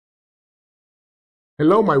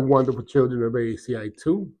Hello, my wonderful children of ACI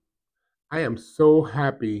 2. I am so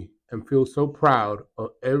happy and feel so proud of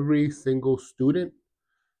every single student,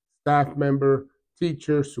 staff member,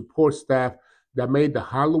 teacher, support staff that made the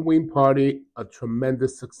Halloween party a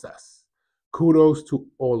tremendous success. Kudos to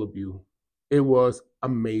all of you. It was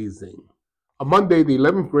amazing. On Monday, the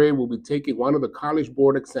 11th grade will be taking one of the College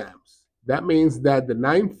Board exams. That means that the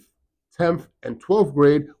 9th, 10th, and 12th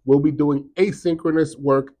grade will be doing asynchronous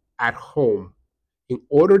work at home. In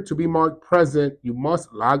order to be marked present, you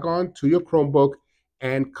must log on to your Chromebook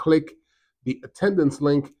and click the attendance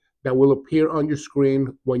link that will appear on your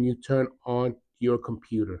screen when you turn on your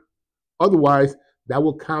computer. Otherwise, that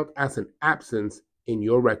will count as an absence in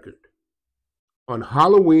your record. On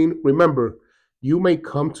Halloween, remember, you may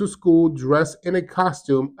come to school dressed in a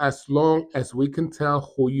costume as long as we can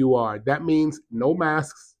tell who you are. That means no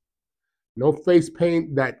masks, no face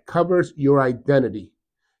paint that covers your identity.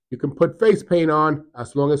 You can put face paint on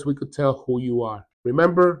as long as we could tell who you are.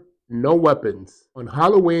 Remember, no weapons. On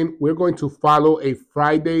Halloween, we're going to follow a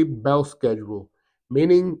Friday bell schedule,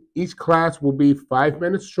 meaning each class will be 5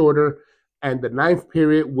 minutes shorter and the 9th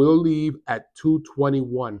period will leave at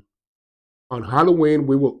 2:21. On Halloween,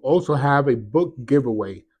 we will also have a book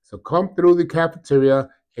giveaway, so come through the cafeteria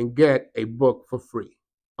and get a book for free.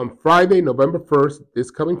 On Friday, November 1st,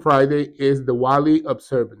 this coming Friday, is the Diwali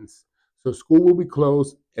observance. So school will be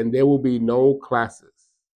closed and there will be no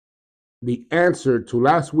classes. The answer to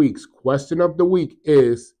last week's question of the week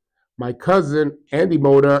is my cousin Andy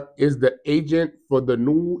Mota is the agent for the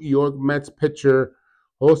New York Mets pitcher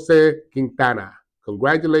Jose Quintana.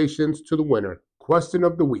 Congratulations to the winner. Question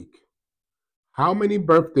of the week. How many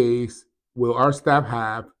birthdays will our staff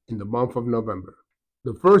have in the month of November?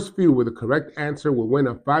 The first few with the correct answer will win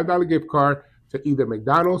a $5 gift card to either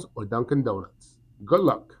McDonald's or Dunkin' Donuts. Good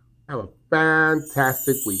luck. Have a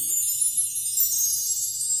fantastic week.